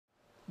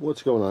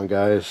What's going on,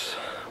 guys?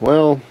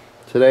 Well,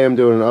 today I'm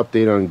doing an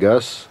update on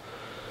Gus.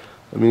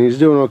 I mean, he's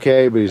doing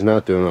okay, but he's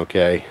not doing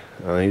okay.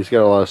 He's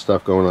got a lot of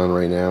stuff going on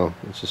right now.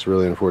 It's just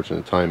really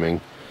unfortunate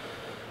timing.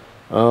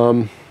 I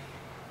don't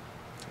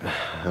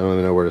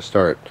even know where to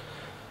start.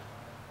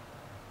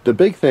 The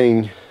big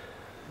thing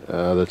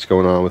that's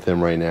going on with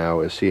him right now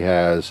is he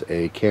has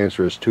a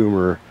cancerous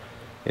tumor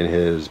in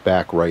his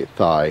back right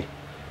thigh.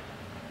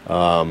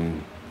 I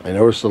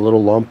noticed a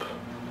little lump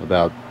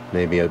about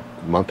maybe a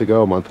month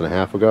and a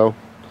half ago,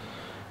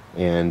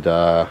 and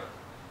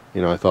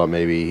you know, I thought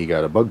maybe he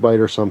got a bug bite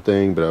or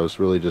something, but I was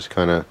really just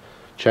kind of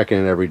checking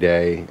it every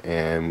day,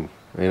 and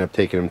I ended up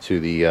taking him to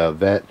the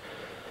vet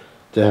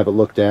to have it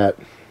looked at.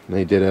 And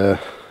they did a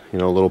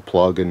little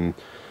plug and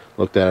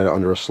looked at it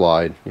under a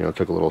slide,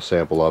 took a little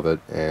sample of it,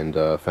 and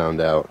found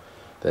out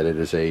that it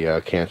is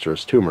a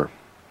cancerous tumor.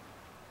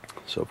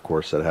 So of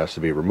course that has to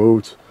be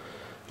removed.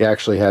 He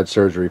actually had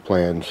surgery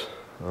planned,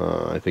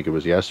 I think it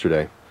was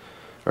yesterday.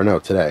 Or no,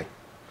 today.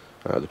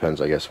 Depends,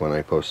 I guess, when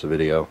I post the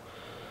video.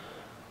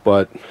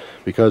 But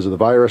because of the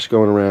virus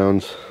going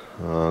around,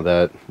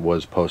 that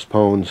was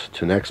postponed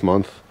to next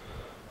month.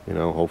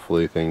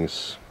 Hopefully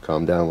things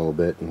calm down a little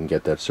bit and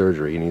get that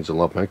surgery. He needs a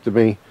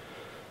lumpectomy.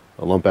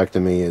 A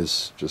lumpectomy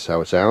is just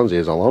how it sounds. He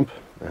has a lump.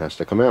 It has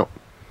to come out.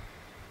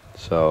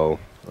 So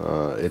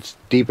it's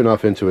deep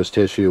enough into his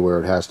tissue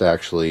where it has to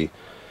actually,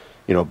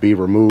 be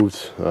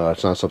removed.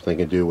 It's not something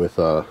you can do with,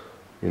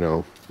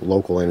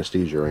 local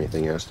anesthesia or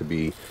anything. It has to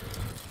be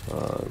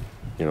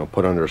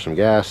put under some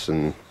gas,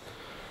 and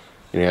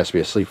he has to be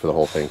asleep for the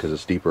whole thing because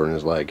it's deeper in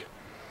his leg.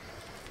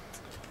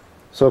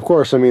 So of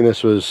course, I mean,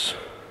 this was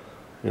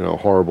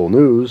horrible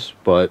news,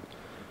 but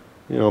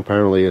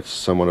apparently it's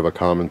somewhat of a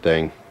common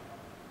thing,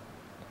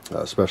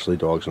 especially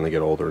dogs when they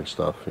get older and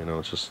stuff.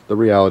 It's just the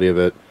reality of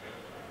it.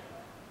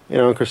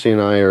 Christine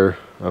and I are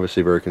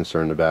obviously very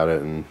concerned about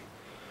it, and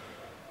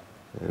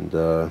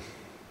so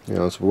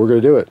we're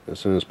going to do it as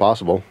soon as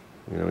possible.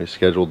 He's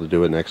scheduled to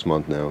do it next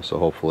month now, so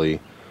hopefully,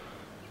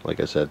 like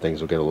I said,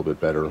 things will get a little bit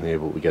better and be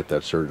able to get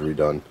that surgery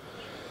done.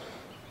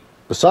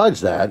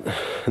 Besides that,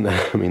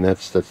 I mean,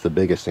 that's the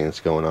biggest thing that's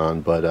going on.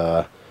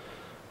 But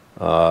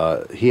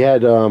he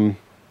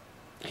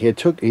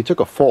took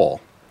a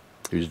fall.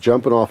 He was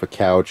jumping off a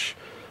couch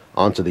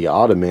onto the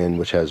ottoman,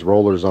 which has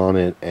rollers on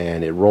it,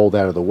 and it rolled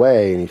out of the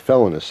way, and he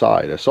fell on his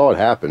side. I saw it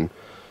happen.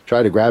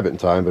 Tried to grab it in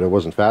time, but it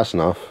wasn't fast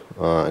enough,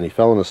 and he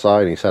fell on his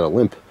side, and he's had a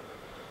limp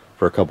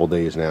for a couple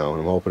days now,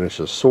 and I'm hoping it's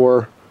just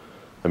sore.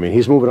 I mean,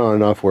 he's moving on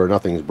enough where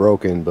nothing's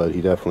broken, but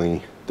he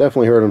definitely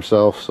hurt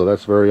himself, so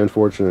that's very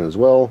unfortunate as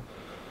well.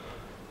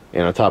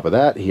 And on top of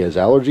that, he has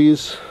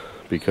allergies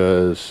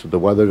because the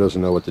weather doesn't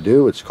know what to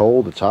do. It's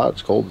cold, it's hot,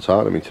 it's cold, it's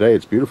hot. I mean, today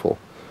it's beautiful.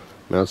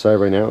 I'm outside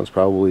right now. It's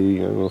probably,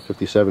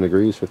 57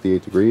 degrees,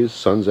 58 degrees.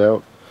 Sun's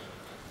out.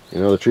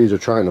 The trees are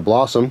trying to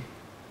blossom,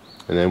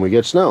 and then we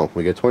get snow.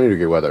 We get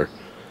 20-degree weather.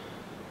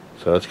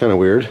 So that's kind of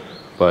weird.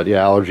 But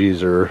yeah,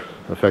 allergies are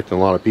affecting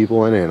a lot of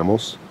people and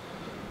animals.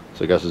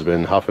 So Gus has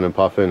been huffing and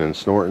puffing and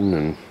snorting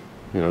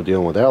and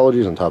dealing with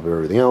allergies on top of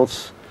everything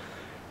else.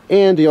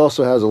 And he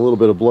also has a little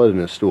bit of blood in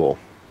his stool.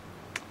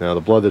 Now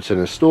the blood that's in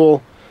his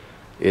stool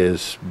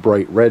is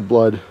bright red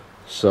blood,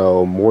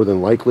 so more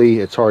than likely,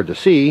 it's hard to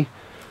see.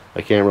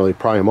 I can't really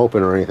pry him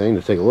open or anything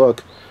to take a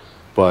look,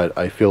 but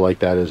I feel like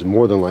that is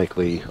more than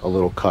likely a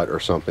little cut or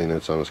something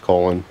that's on his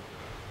colon.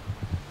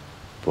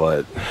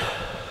 But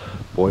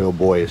boy, oh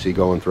boy, is he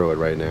going through it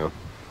right now.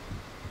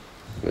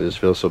 I just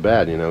feel so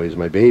bad. He's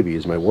my baby,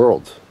 he's my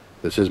world.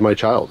 This is my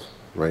child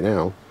right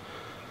now,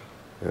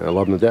 and I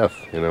love him to death,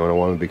 and I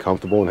want him to be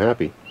comfortable and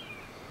happy.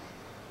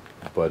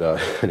 But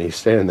and he's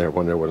standing there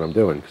wondering what I'm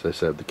doing because I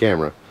set up the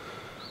camera.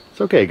 It's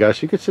okay,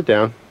 Gus, you can sit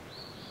down.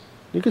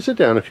 You can sit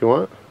down if you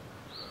want.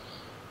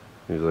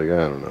 He's like,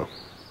 I don't know.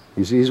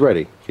 He's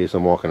ready in case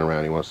I'm walking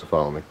around. He wants to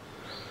follow me.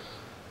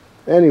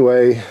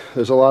 Anyway,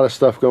 there's a lot of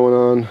stuff going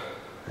on,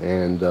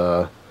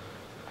 and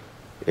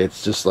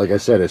it's just, like I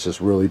said, it's just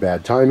really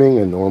bad timing,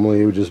 and normally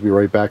he would just be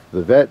right back to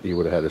the vet. He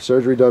would have had his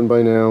surgery done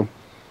by now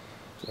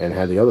and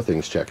had the other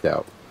things checked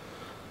out.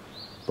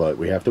 But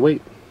we have to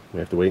wait. We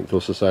have to wait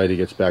until society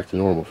gets back to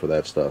normal for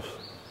that stuff.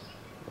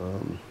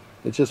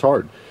 It's just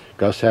hard.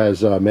 Gus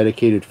has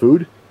medicated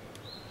food.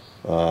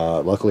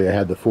 Luckily I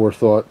had the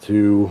forethought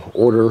to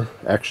order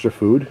extra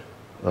food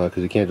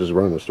because he can't just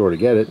run to the store to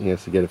get it. He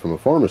has to get it from a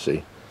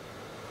pharmacy.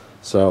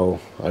 So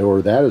I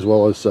ordered that, as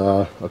well as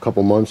a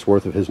couple months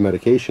worth of his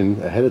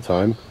medication ahead of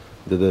time.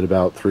 Did that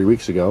about 3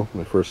 weeks ago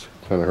when I first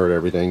kind of heard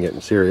everything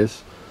getting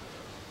serious.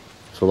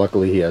 So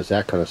luckily he has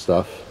that kind of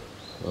stuff.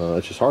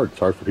 It's just hard. It's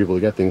hard for people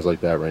to get things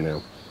like that right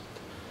now.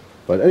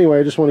 But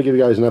anyway, I just want to give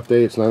you guys an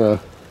update. It's not a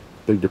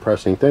big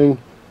depressing thing.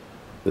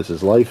 This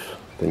is life.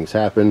 Things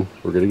happen.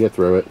 We're going to get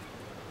through it.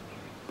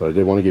 But I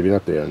did want to give you an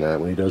update on that.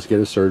 When he does get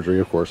his surgery,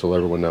 of course, I'll let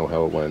everyone know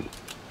how it went.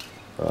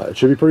 It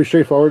should be pretty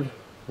straightforward.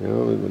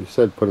 Like I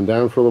said, put him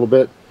down for a little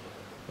bit.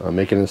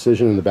 Make an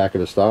incision in the back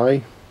of his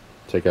thigh.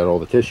 Take out all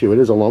the tissue. It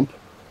is a lump.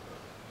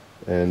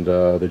 And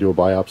they do a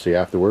biopsy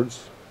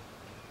afterwards.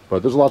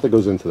 But there's a lot that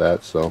goes into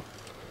that, so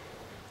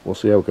we'll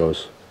see how it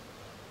goes.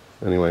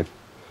 anyway,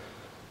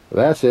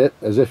 that's it.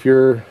 As if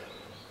your,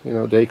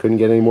 day couldn't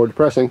get any more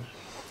depressing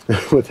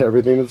with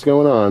everything that's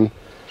going on.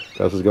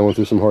 Gus is going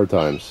through some hard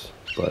times.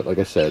 But like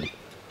I said,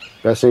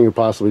 best thing you could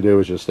possibly do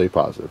is just stay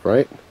positive,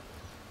 right?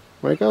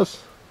 Right,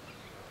 Gus?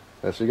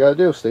 That's what you gotta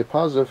do, stay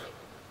positive.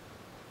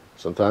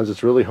 Sometimes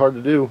it's really hard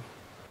to do.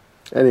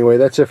 Anyway,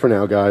 that's it for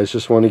now, guys.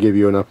 Just want to give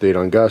you an update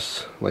on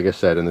Gus. Like I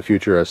said, in the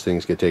future, as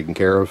things get taken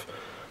care of,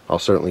 I'll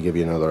certainly give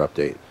you another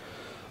update.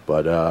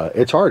 But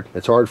it's hard.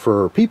 It's hard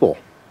for people,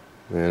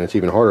 and it's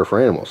even harder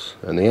for animals.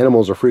 And the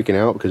animals are freaking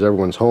out because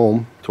everyone's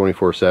home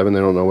 24/7. They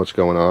don't know what's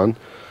going on.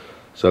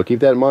 So keep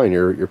that in mind.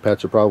 Your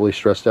pets are probably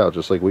stressed out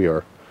just like we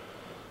are.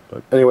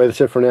 But anyway,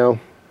 that's it for now.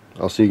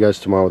 I'll see you guys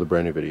tomorrow with a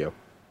brand new video.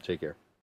 Take care.